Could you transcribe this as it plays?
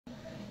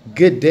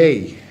Good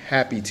day,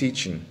 happy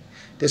teaching.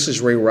 This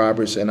is Ray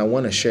Roberts, and I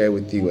want to share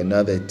with you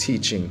another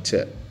teaching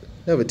tip,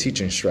 another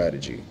teaching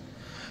strategy.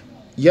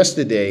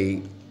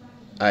 Yesterday,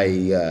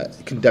 I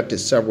conducted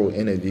several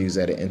interviews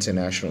at an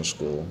international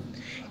school,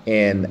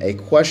 and a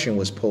question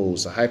was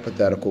posed, a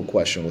hypothetical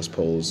question was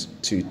posed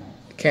to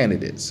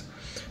candidates.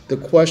 The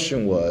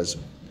question was,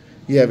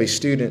 you have a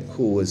student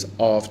who is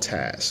off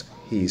task.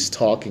 He's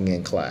talking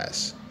in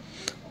class.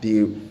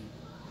 The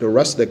the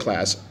rest of the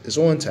class is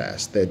on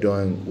task. They're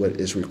doing what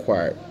is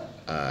required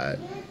of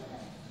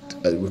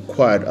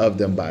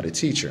them by the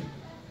teacher.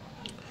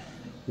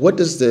 What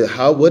is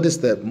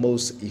the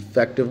most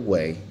effective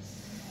way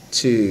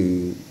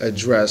to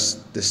address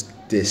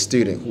the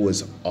student who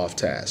is off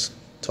task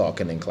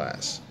talking in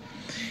class?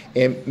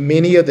 And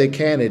many of the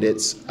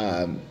candidates,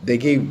 they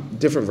gave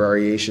different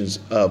variations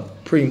of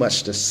pretty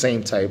much the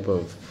same type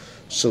of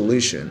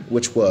solution,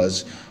 which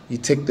was you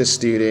take the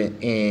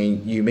student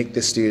and you make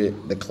the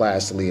student the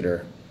class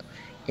leader,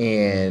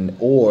 and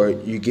or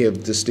you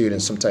give the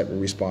student some type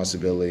of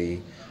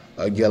responsibility.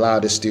 You allow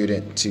the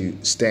student to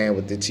stand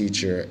with the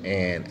teacher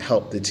and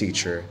help the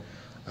teacher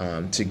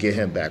to get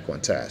him back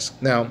on task.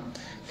 Now,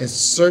 in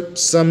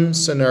some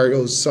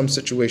scenarios, some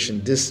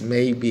situations, this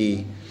may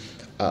be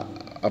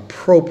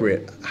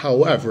appropriate.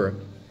 However,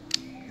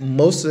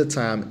 most of the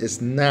time,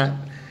 it's not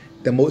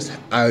the most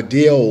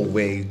ideal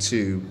way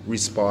to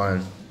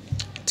respond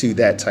to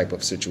that type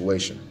of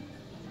situation.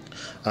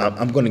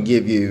 I'm going to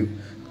give you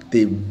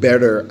the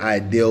better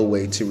ideal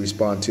way to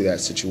respond to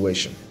that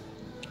situation.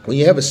 When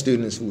you have a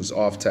student who's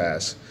off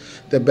task,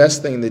 the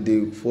best thing to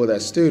do for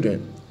that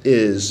student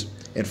is,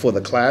 and for the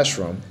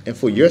classroom, and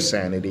for your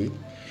sanity,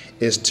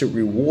 is to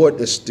reward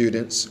the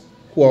students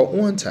who are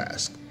on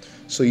task.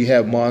 So you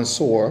have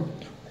Mansour,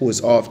 who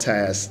is off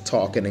task,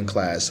 talking in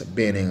class,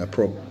 being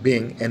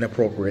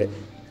inappropriate,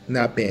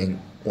 not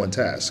being on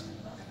task.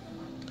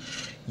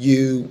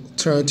 You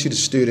turn to the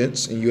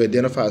students and you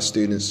identify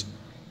students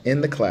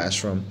in the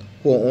classroom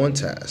who are on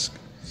task.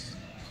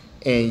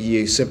 And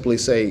you simply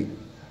say,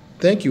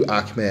 thank you,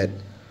 Ahmed,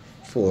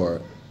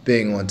 for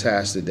being on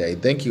task today.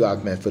 Thank you,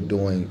 Ahmed, for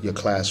doing your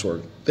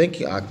classwork. Thank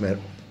you, Ahmed,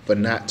 for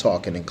not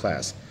talking in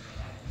class.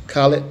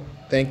 Khalid,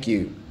 thank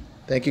you.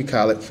 Thank you,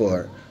 Khalid,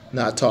 for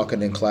not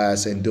talking in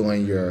class and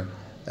doing your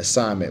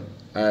assignment.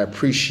 I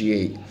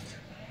appreciate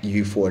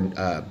you for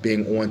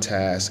being on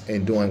task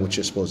and doing what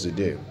you're supposed to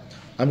do.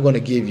 I'm going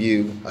to give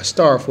you a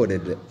star for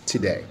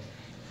today.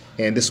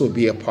 And this will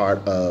be a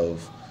part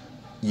of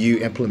you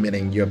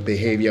implementing your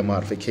behavior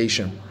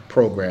modification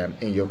program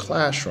in your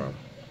classroom.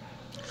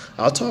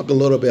 I'll talk a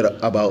little bit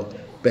about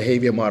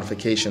behavior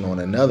modification on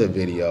another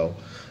video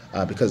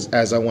because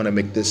as I want to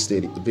make this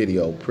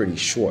video pretty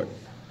short.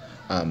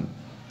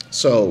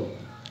 So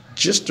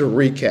just to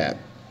recap,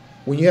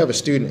 when you have a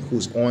student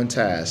who's on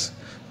task,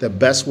 the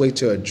best way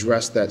to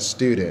address that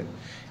student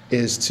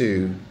is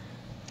to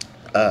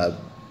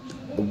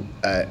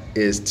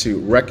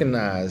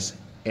recognize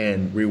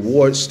and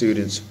reward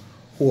students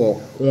who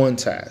are on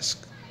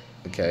task,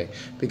 okay?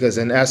 Because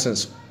in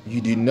essence, you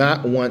do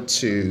not want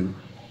to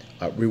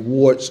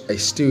reward a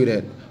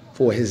student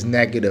for his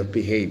negative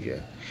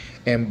behavior.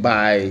 And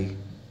by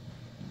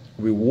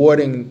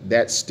rewarding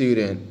that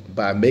student,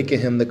 by making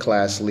him the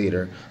class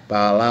leader,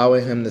 by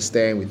allowing him to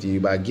stand with you,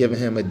 by giving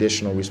him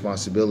additional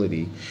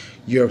responsibility,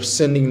 you're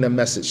sending the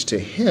message to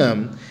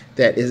him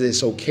that it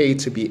is okay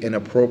to be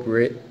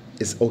inappropriate,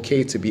 it's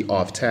okay to be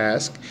off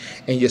task,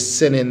 and you're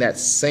sending that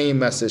same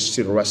message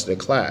to the rest of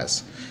the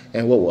class.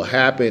 And what will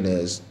happen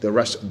is the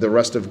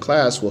rest of the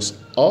class will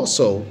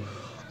also,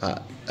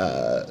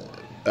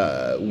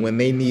 when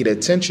they need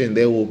attention,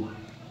 they will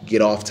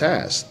get off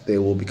task. They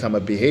will become a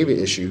behavior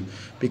issue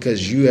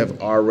because you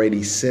have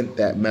already sent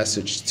that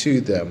message to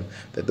them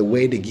that the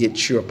way to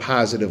get your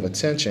positive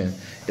attention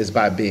is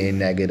by being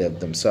negative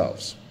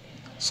themselves.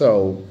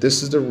 So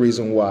this is the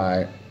reason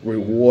why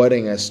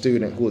rewarding a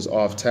student who is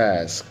off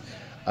task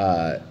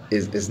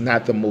is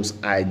not the most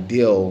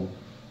ideal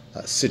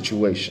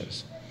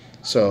situations.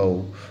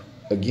 So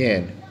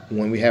again,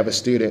 when we have a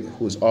student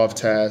who is off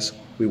task,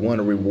 we want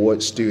to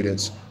reward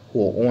students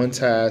who are on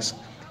task,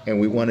 and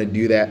we want to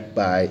do that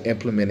by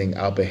implementing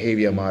our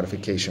behavior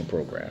modification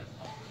program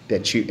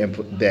that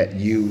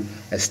you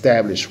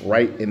establish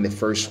right in the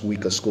first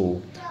week of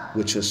school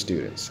with your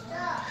students.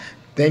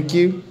 Thank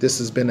you. This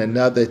has been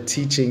another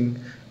teaching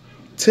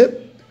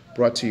tip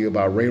brought to you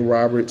by Ray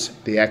Roberts,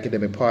 the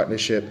Academic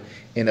Partnership,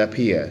 and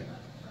APIA.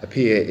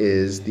 APIA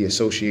is the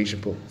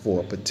Association for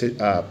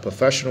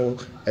Professional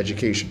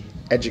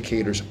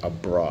Educators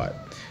Abroad.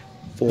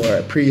 For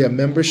APIA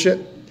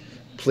membership,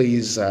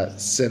 please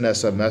send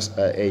us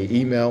a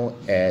email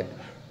at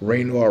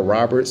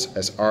RaynorRoberts,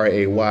 that's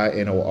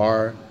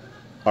RaynorRoberts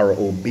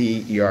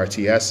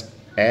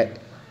at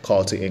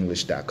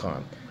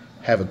calltoenglish.com.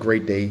 Have a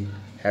great day.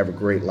 Have a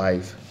great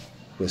life.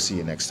 We'll see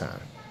you next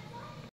time.